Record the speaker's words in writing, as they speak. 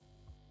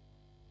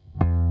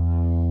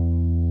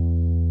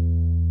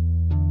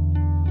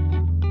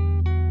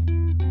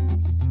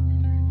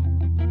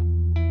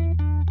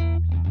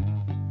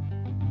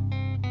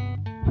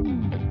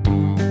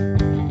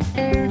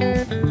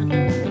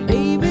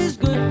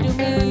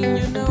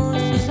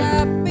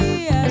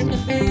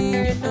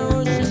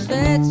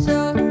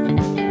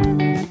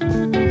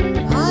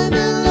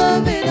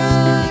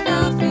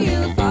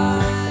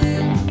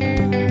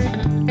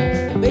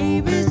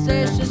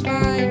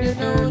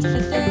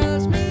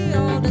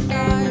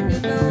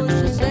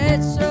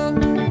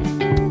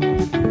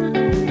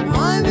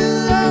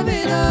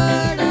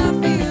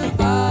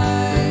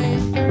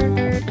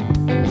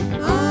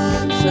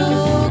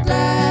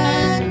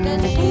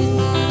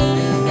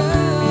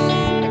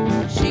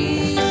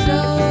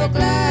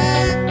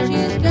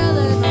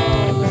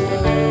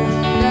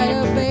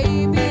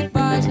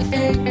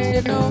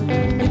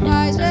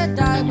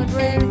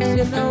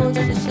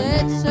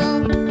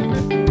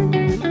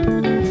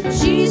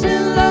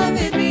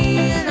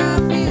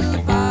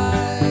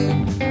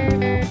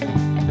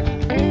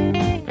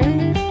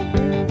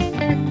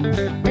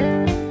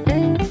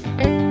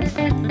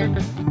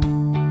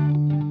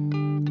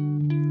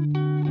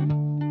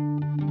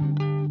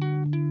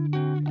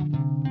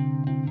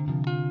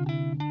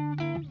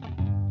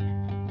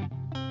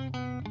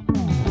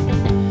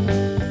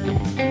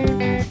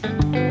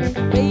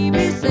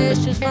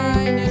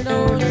mine, you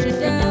know. She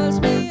tells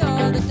me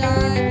all the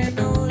time, you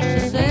know.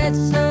 She said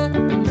so.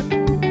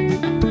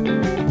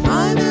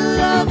 I'm in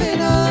love with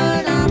her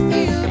and I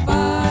feel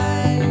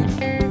fine.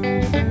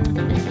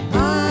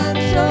 I'm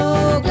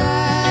so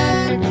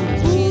glad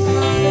she's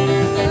my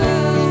little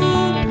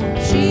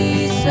girl.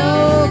 She's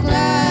so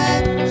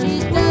glad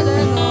she's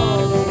telling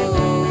all the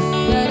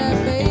world that her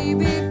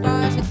baby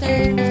buys her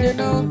things, you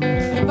know.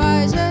 He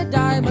buys her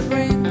diamond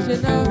rings,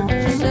 you know.